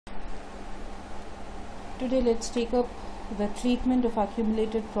Today let's take up the treatment of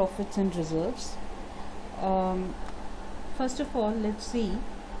accumulated profits and reserves. First of all, let's see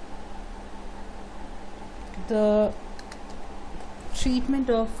the treatment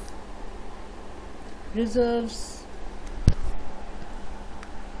of reserves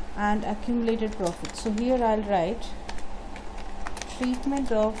and accumulated profits. So here I'll write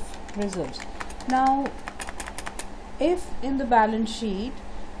treatment of reserves. Now, if in the balance sheet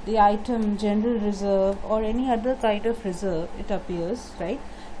the item general reserve or any other kind of reserve it appears, right,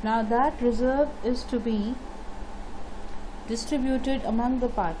 now that reserve is to be distributed among the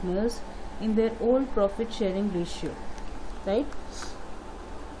partners in their own profit sharing ratio, right?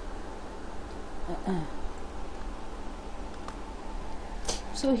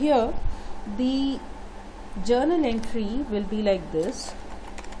 So here the journal entry will be like this: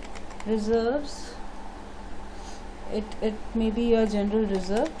 reserves, it may be your general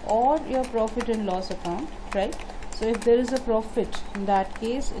reserve or your profit and loss account, right? So if there is a profit, in that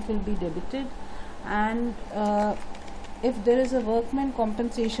case it will be debited, and if there is a workman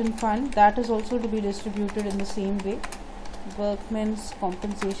compensation fund, that is also to be distributed in the same way, workman's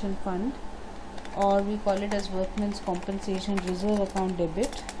compensation fund, or we call it as workman's compensation reserve account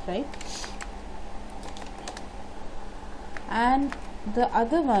debit, right? And the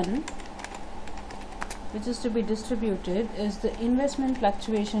other one which is to be distributed is the investment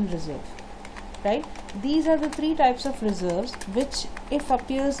fluctuation reserve, right? These are the three types of reserves which, if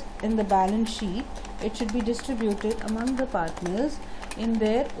appears in the balance sheet, it should be distributed among the partners in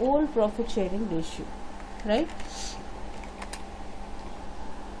their own profit sharing ratio, right?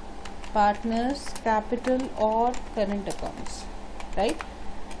 Partners, capital or current accounts, right?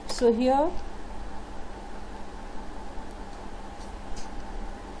 So here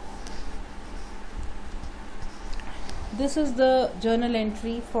this is the journal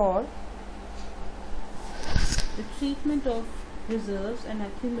entry for the treatment of reserves and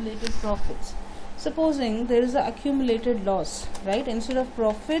accumulated profits. Supposing there is an accumulated loss, right? Instead of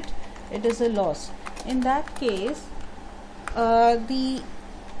profit, it is a loss. In that case, the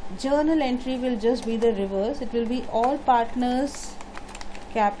journal entry will just be the reverse. It will be all partners,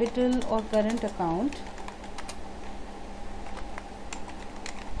 capital or current account,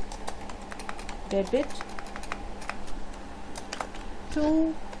 debit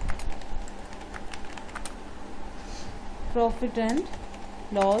to profit and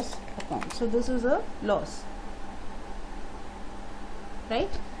loss account. So this is a loss, right?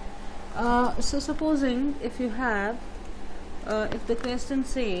 So supposing if you have if the question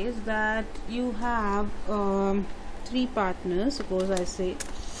says that you have three partners, suppose I say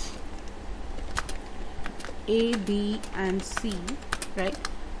A, B and C, right,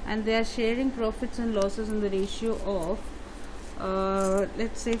 and they are sharing profits and losses in the ratio of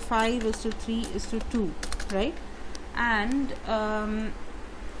let's say 5:3:2, right? And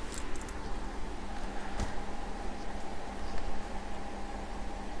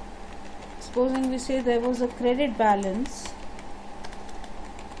supposing we say there was a credit balance,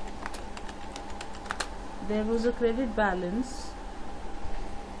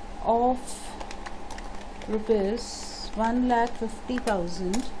 of rupees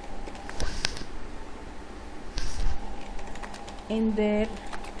 1,50,000 in their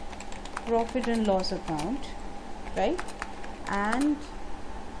profit and loss account, right? And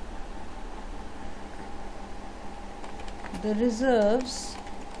the reserves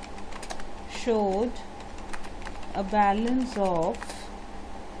showed a balance of,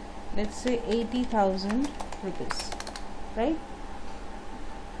 let's say, 80,000 rupees, right?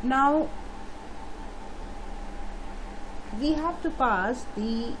 Now we have to pass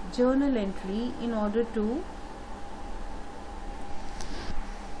the journal entry in order to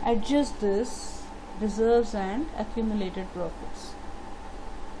adjust this reserves and accumulated profits,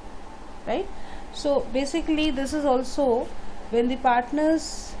 right? So basically this is also when the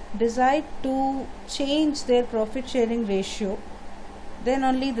partners decide to change their profit sharing ratio, then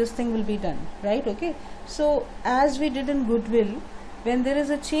only this thing will be done, right? Okay, so as we did in goodwill, when there is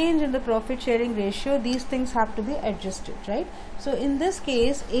a change in the profit sharing ratio, these things have to be adjusted, right? So in this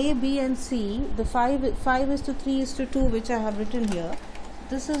case, A, B and C, the 5:3:2 which I have written here,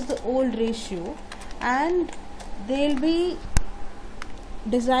 this is the old ratio, and they'll be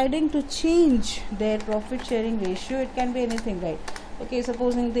deciding to change their profit sharing ratio. It can be anything, right? Okay,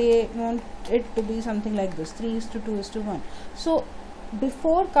 supposing they want it to be something like this, 3:2:1. So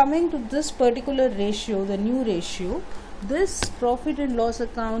before coming to this particular ratio, the new ratio, this profit and loss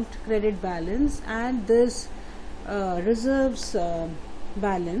account credit balance and this reserves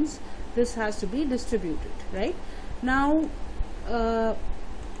balance, this has to be distributed, right? Now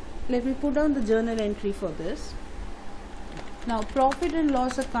let me put down the journal entry for this. Now profit and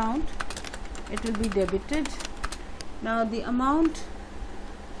loss account, it will be debited. Now the amount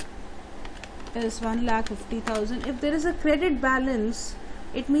is 1,50,000. If there is a credit balance,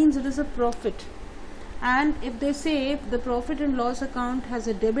 it means it is a profit, and if they say the profit and loss account has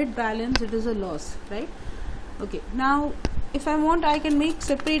a debit balance, it is a loss, right? Okay, now if I want, I can make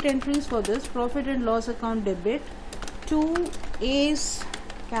separate entries for this. Profit and loss account debit to A's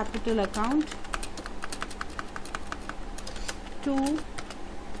capital account, to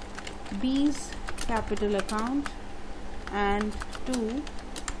B's capital account, and to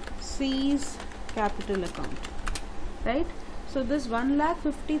C's capital account, right? So this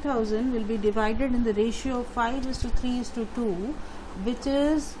 1,50,000 will be divided in the ratio of 5:3:2, which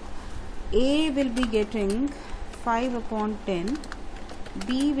is A will be getting 5 upon 10,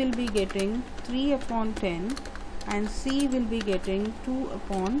 B will be getting 3 upon 10, and C will be getting 2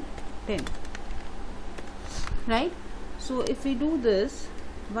 upon 10, right? So if we do this,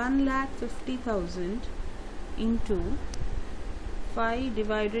 1,50,000 into 5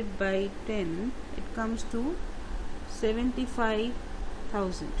 divided by 10, it comes to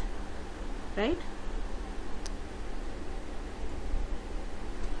 75,000, right?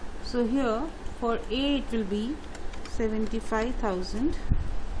 So here for A it will be 75,000,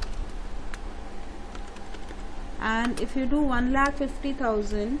 and if you do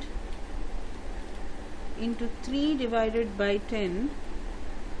 1,50,000 into 3 divided by 10,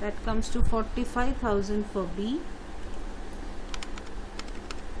 that comes to 45,000 for B,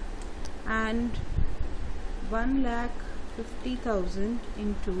 and 1,50,000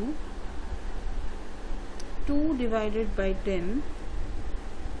 into 2 divided by 10,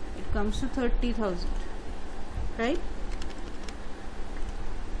 it comes to 30,000, right?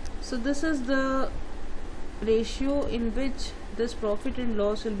 So this is the ratio in which this profit and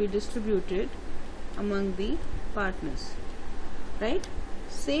loss will be distributed among the partners, right?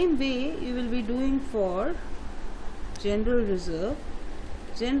 Same way you will be doing for general reserve.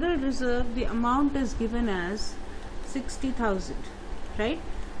 General reserve, the amount is given as 60,000, right?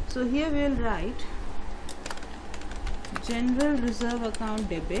 So here we will write general reserve account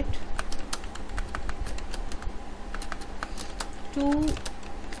debit to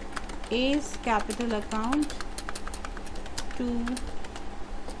A's capital account, to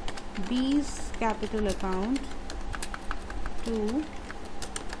B's capital account, to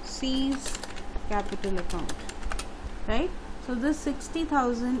C's capital account, right? So this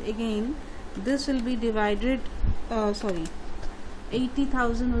 60,000, again this will be divided,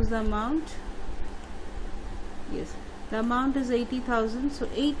 80,000 was the amount. Yes, the amount is 80,000. So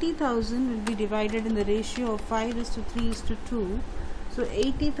 80,000 will be divided in the ratio of 5:3:2. So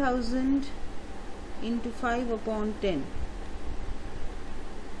 80,000 into 5 upon 10.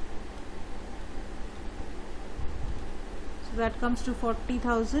 So that comes to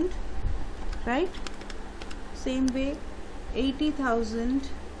 40,000, right? Same way, 80,000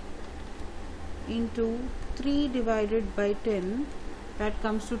 into 3 divided by 10, that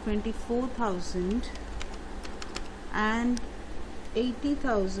comes to 24,000, and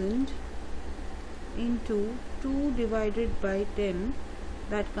 80,000 into 2 divided by 10,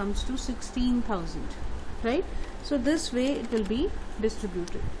 that comes to 16,000, right? So this way it will be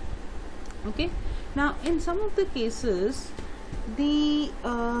distributed. Okay, now in some of the cases the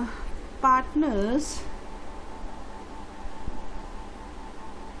partners,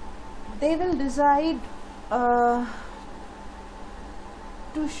 they will decide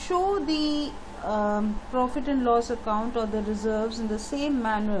to show the profit and loss account or the reserves in the same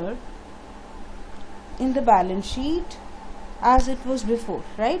manner in the balance sheet as it was before,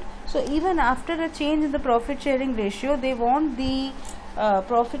 right? So even after a change in the profit sharing ratio, they want the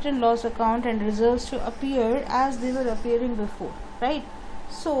profit and loss account and reserves to appear as they were appearing before, right?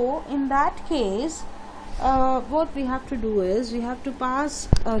 So in that case, what we have to do is we have to pass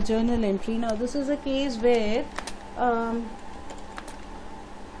a journal entry. Now this is a case where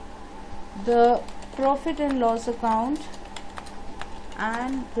the profit and loss account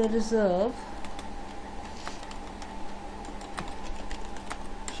and the reserve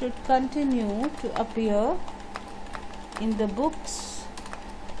should continue to appear in the books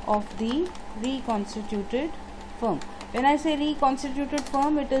of the reconstituted firm. When I say reconstituted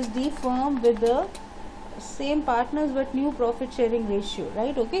firm, it is the firm with the same partners but new profit sharing ratio,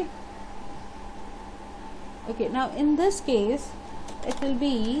 right? Okay, now in this case it will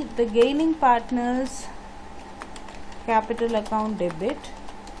be the gaining partners capital account debit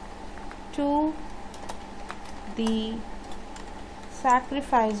to the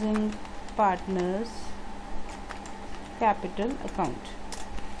sacrificing partners capital account,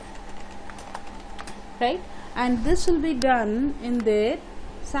 right? And this will be done in their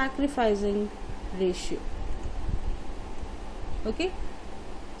sacrificing ratio. Okay,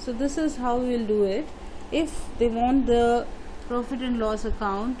 so this is how we will do it if they want the profit and loss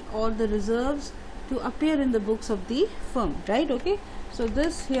account or the reserves to appear in the books of the firm, right? Okay, so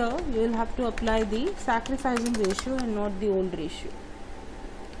this here you will have to apply the sacrificing ratio and not the old ratio.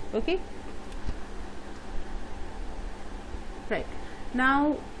 Okay, right.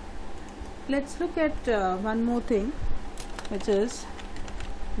 Now let's look at one more thing, which is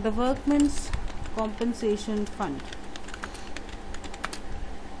the Workman's Compensation Fund.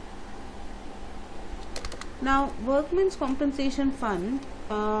 Now Workman's Compensation Fund,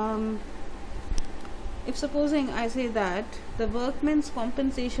 if supposing I say that the Workman's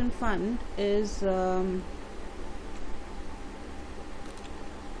Compensation Fund is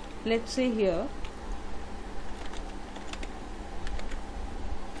let's say here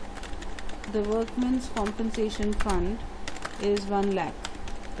the Workman's Compensation Fund is 1 lakh,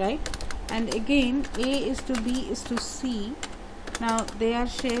 right? And again A is to B is to C. Now they are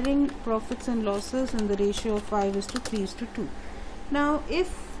sharing profits and losses in the ratio of 5:3:2. Now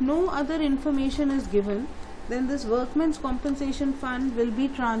if no other information is given, then this Workman's Compensation Fund will be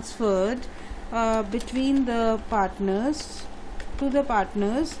transferred between the partners to the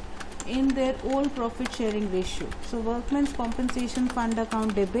partners in their old profit sharing ratio. So Workman's Compensation Fund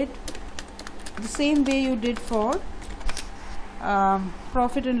account debit, the same way you did for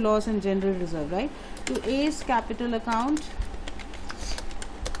profit and loss and general reserve, right? To A's capital account,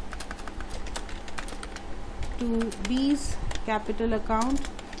 to B's capital account,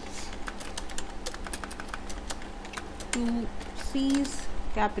 to C's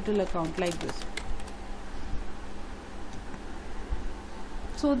capital account, like this.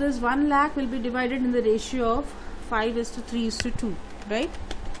 So this 1 lakh will be divided in the ratio of 5:3:2, right?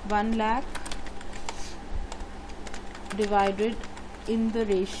 1 lakh divided in the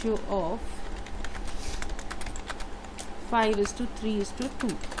ratio of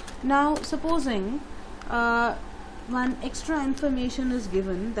 5:3:2. Now supposing one extra information is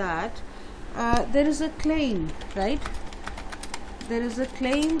given that there is a claim, right? There is a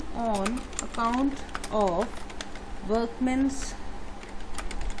claim on account of Workman's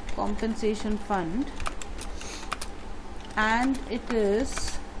Compensation Fund, and it is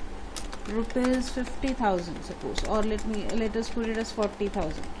rupees 50,000, suppose, or let us put it as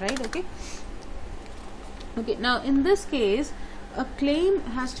 40,000, right? Okay. Okay. Now in this case, a claim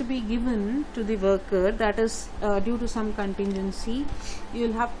has to be given to the worker, that is due to some contingency. You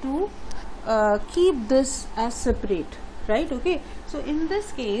will have to keep this as separate, right? Okay, so in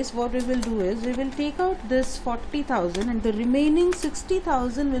this case what we will do is we will take out this 40,000 and the remaining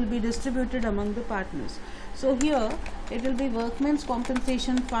 60,000 will be distributed among the partners. So here it will be Workman's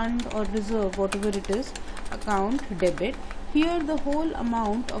Compensation Fund or reserve, whatever it is, account debit. Here the whole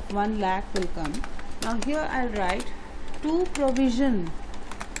amount of 1 lakh will come. Now here I'll write to provision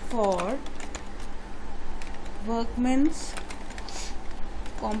for Workman's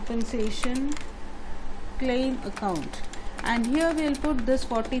Compensation claim account, and here we will put this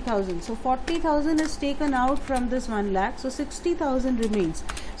 40,000. So 40,000 is taken out from this 1 lakh, so 60,000 remains.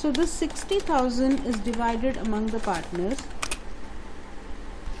 So this 60,000 is divided among the partners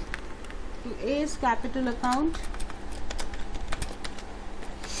to A's capital account,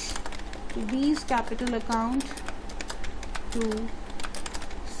 to B's capital account, to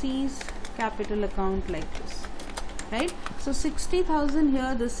C's capital account, like this, right? So 60,000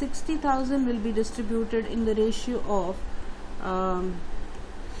 here, the 60,000 will be distributed in the ratio of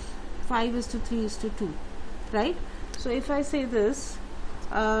 5:3:2, right? So if I say this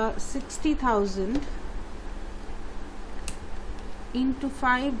 60,000 into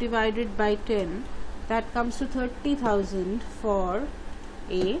 5 divided by 10, that comes to 30,000 for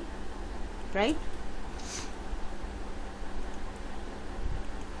A, right?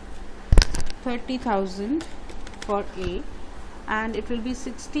 30,000 for A, and it will be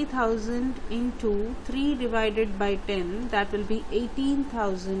 60,000 into 3 divided by 10, that will be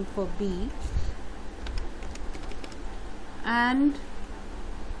 18,000 for B, and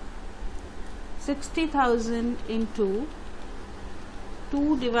 60,000 into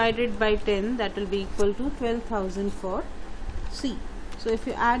 2 divided by 10, that will be equal to 12,000 for C. So if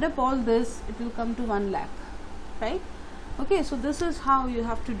you add up all this, it will come to 1 lakh, right? Okay, so this is how you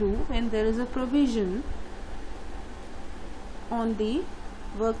have to do when there is a provision on the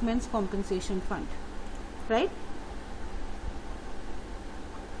Workman's Compensation Fund, right?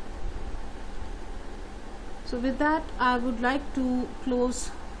 So with that, I would like to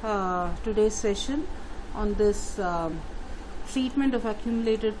close today's session on this treatment of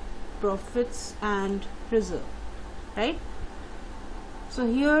accumulated profits and reserve, right? So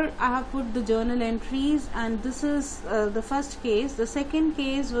here I have put the journal entries, and this is the first case. The second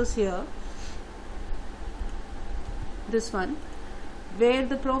case was here, this one, where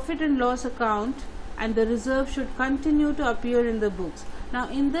the profit and loss account and the reserve should continue to appear in the books. Now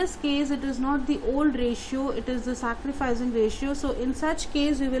in this case it is not the old ratio, it is the sacrificing ratio. So in such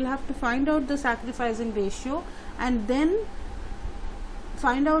case we will have to find out the sacrificing ratio and then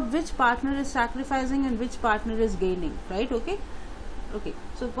find out which partner is sacrificing and which partner is gaining, right? Okay,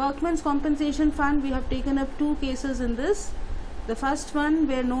 so Workman's compensation fund, we have taken up two cases in this. The first one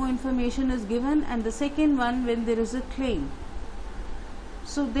where no information is given, and the second one when there is a claim.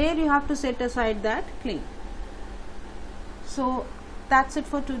 So there you have to set aside that claim. So that's it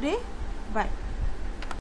for today. Bye.